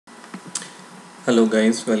Hello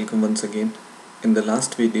guys, welcome once again. In the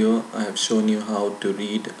last video I have shown you how to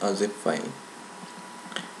read a zip file.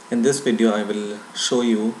 In this video I will show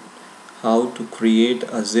you how to create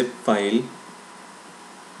a zip file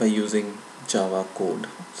by using Java code.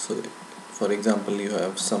 So for example, you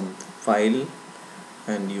have some file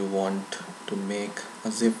and you want to make a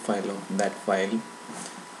zip file of that file.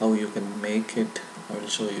 How you can make it, I will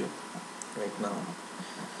show you right now.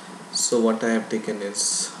 So what I have taken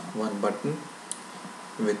is one button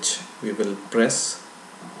which we will press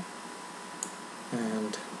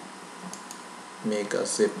and make a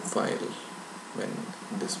zip file when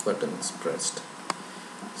this button is pressed.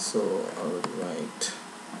 So I will write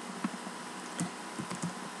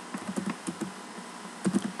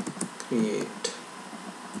create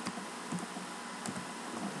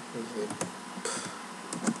zip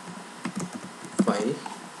file.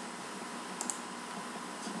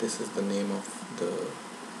 This is the name of the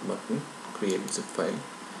button, create zip file,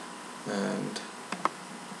 and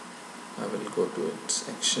I will go to its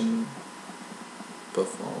action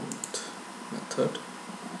performed method,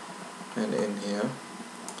 and in here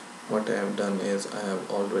what I have done is I have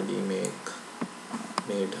already made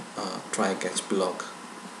a try catch block.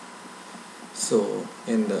 So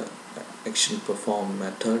in the action perform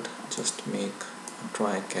method, just make a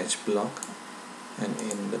try catch block, and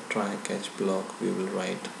in the try catch block we will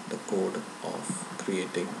write the code of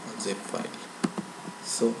creating a zip file.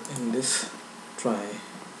 So in this try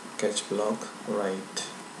catch block, write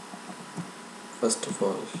first of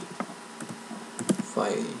all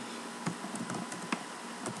file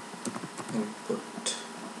input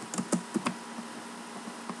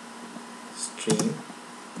stream,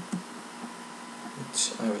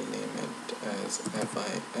 which I will name it as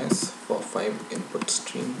FIS for file input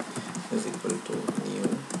stream, is equal to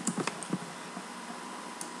new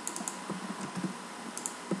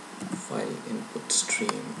file input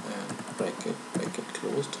stream and bracket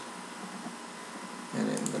closed, and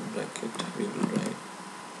in the bracket we will write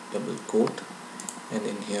double quote, and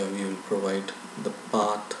in here we will provide the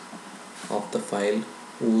path of the file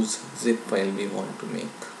whose zip file we want to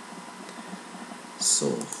make.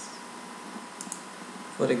 So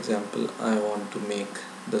for example, I want to make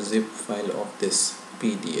the zip file of this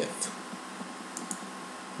PDF,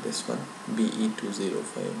 this one,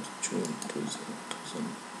 BE205 June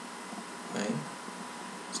 2009.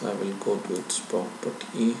 So I will go to its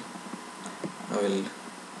property, I will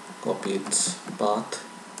copy its path,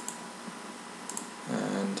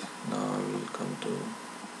 and now I will come to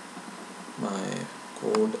my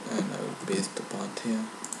code and I will paste the path here,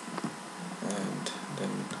 and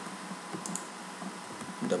then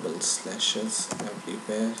double slashes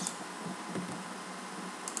everywhere.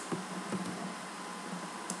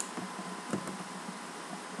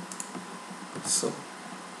 So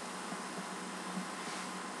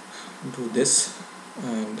do this,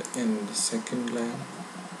 and in the second line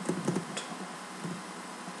what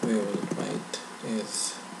we will write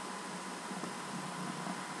is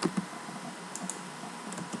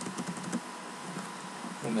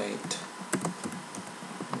write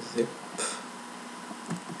zip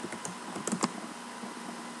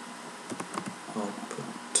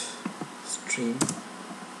output stream.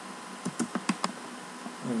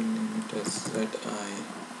 I will name it as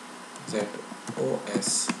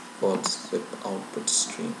ZOS for zip output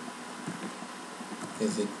stream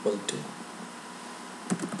is equal to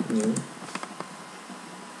new,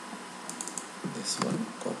 this one,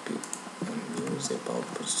 copy, and new zip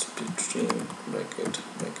output stream bracket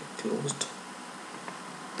closed.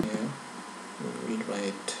 Here we will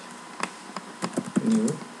write new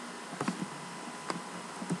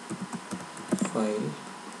file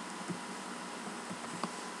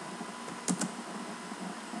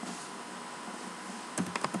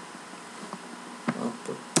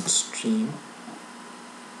output stream,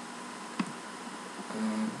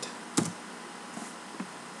 and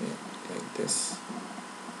like this,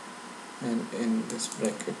 and in this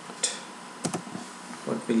bracket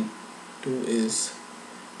what we'll do is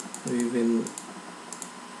we will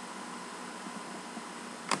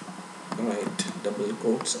write double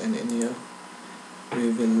quotes, and in here we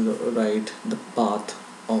will write the path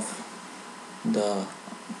of the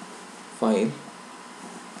file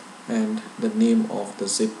and the name of the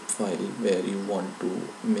zip file where you want to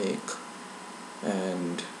make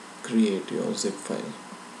and create your zip file.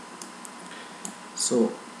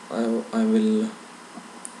 So I will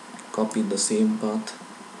copy the same path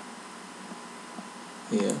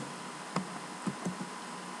here,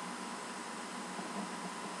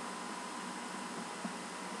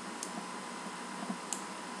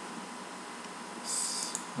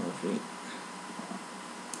 sorry,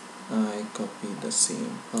 I copy the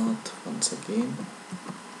same path once again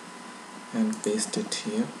and paste it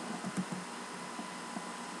here,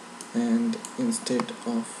 and instead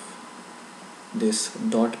of this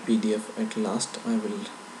 .pdf at last I will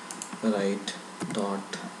write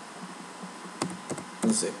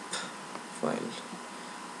 .zip file.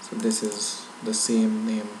 So this is the same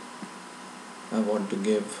name I want to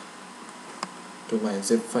give to my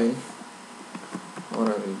zip file, or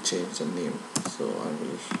I will change the name. So I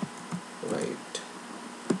will write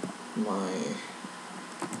my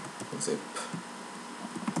zip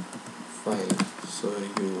file, so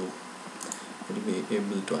you will be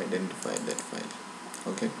able to identify that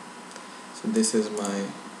file. Okay, so this is my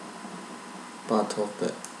path of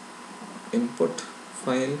the input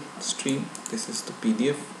file stream. This is the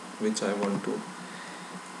PDF which I want to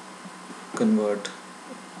convert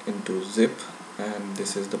into zip, and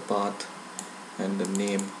this is the path and the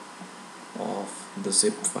name of the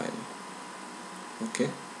zip file. Okay,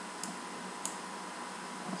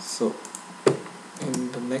 so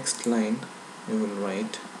in the next line you will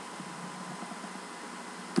write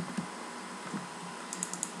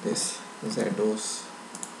this ZOS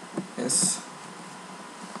S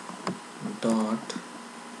dot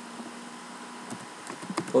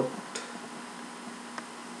put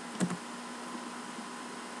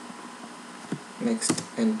next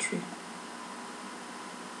entry,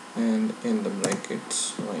 and in the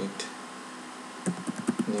brackets write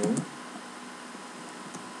new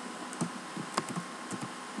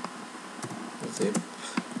zip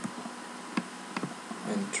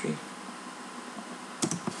entry,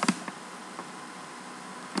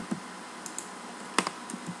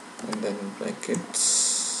 and then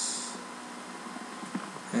brackets,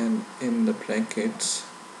 and in the brackets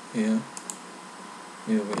here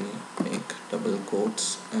you will make double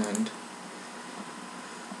quotes and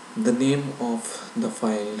the name of the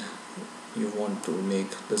file you want to make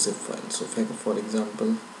the zip file. So for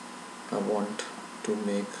example, I want to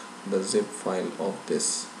make the zip file of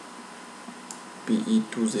this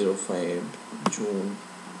PE205 June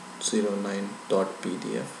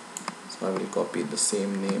 09.pdf. So I will copy the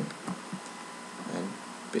same name and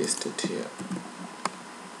paste it here.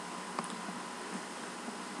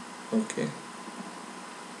 Okay,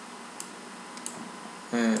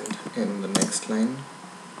 and in the next line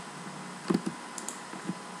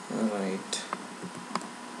write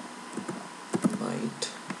byte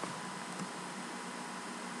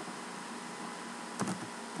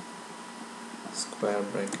square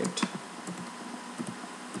bracket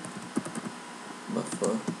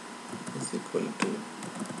buffer is equal to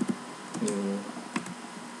new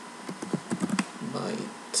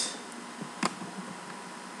byte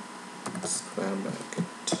square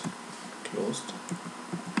bracket closed,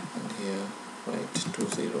 and here write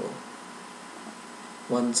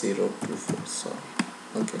 1024, sorry.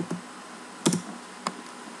 Okay,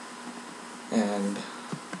 and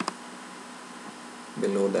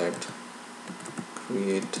below that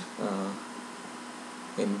create a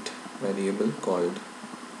int variable called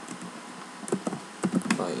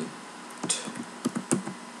byte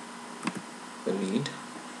read.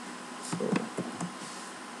 So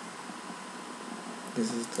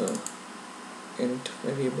this is the int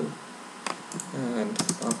variable, and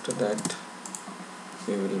after that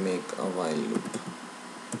we will make a while loop.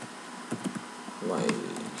 While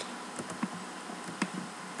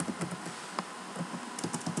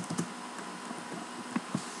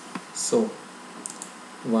so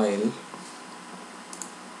while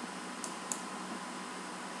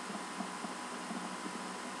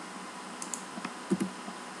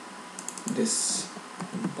this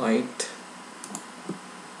byte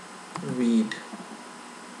read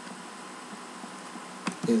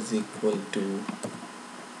is equal to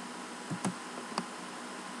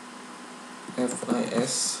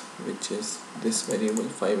FIS, which is this variable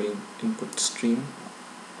file input stream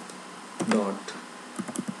dot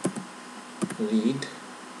read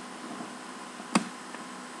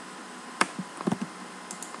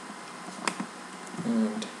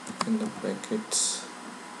and in the brackets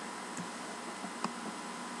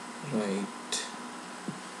write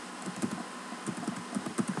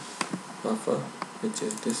buffer, which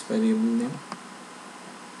is this variable name.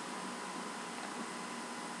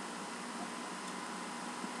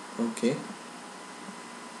 Okay,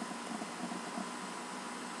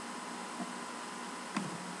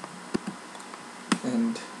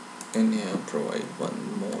 and in here provide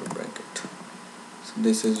one more bracket. So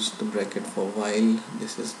this is the bracket for while,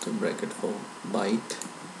 this is the bracket for byte,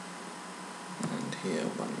 and here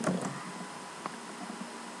one more.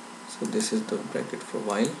 So this is the bracket for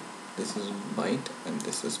while, this is byte, and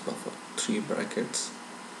this is buffer. 3 brackets,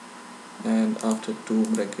 and after two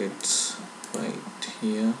brackets right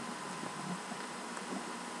here,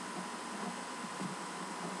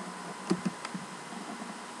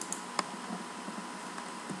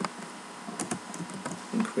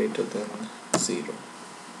 greater than 0.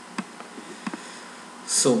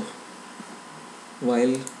 So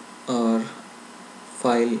while our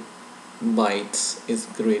file bytes is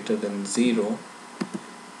greater than 0,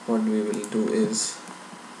 what we will do is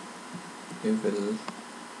we will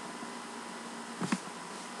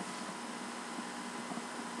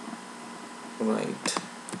write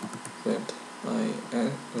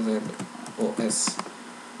ZOS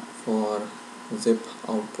for zip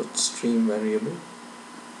output stream variable,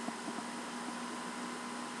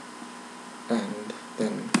 and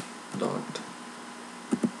then dot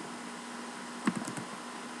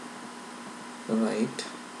write,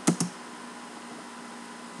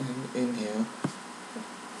 and in here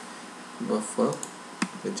buffer,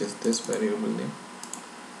 which is this variable name,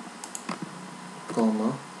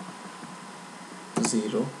 comma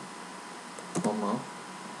 0, comma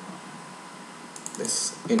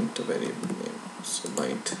this int variable name, so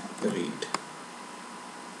byte read.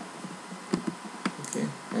 Okay,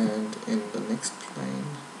 and in the next line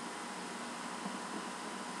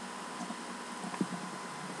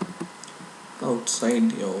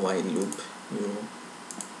outside your while loop you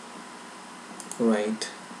write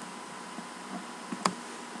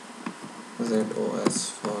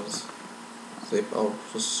ZOS for zip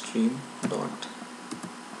output stream dot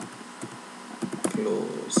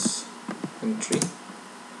close entry,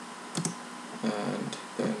 and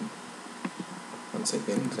then once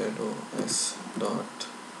again ZOS dot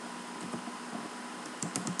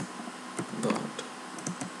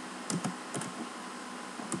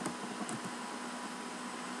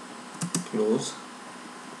close,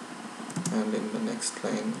 and in the next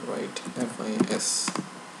line write FIS,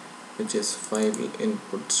 which is file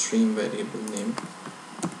input stream variable name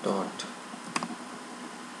dot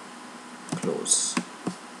close.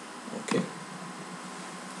 Okay,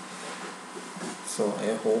 so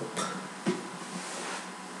I hope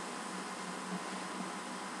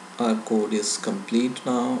our code is complete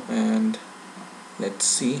now, and let's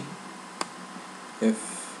see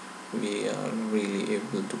if we are really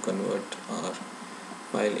able to convert our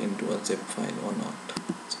file into a zip file or not.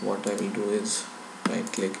 So what I will do is right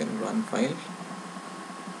click and run file,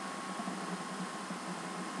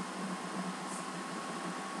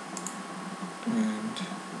 and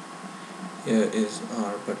here is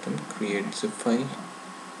our button create zip file.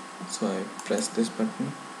 So I press this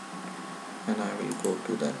button and I will go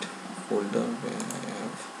to that folder where I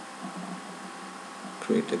have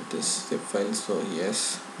created this zip file. So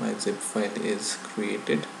yes, my zip file is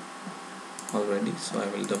created already, so I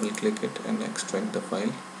will double click it and extract the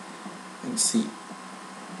file and see.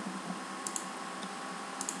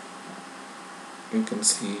 You can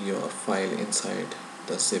see your file inside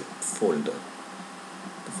the zip folder.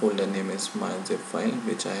 The folder name is my zip file,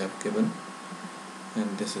 which I have given,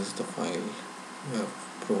 and this is the file you have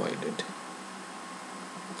provided.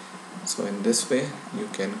 So in this way you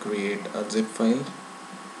can create a zip file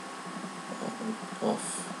of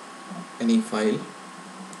any file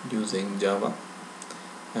using Java.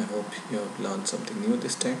 I hope you have learned something new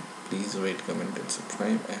this time. Please rate, comment and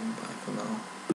subscribe, and bye for now.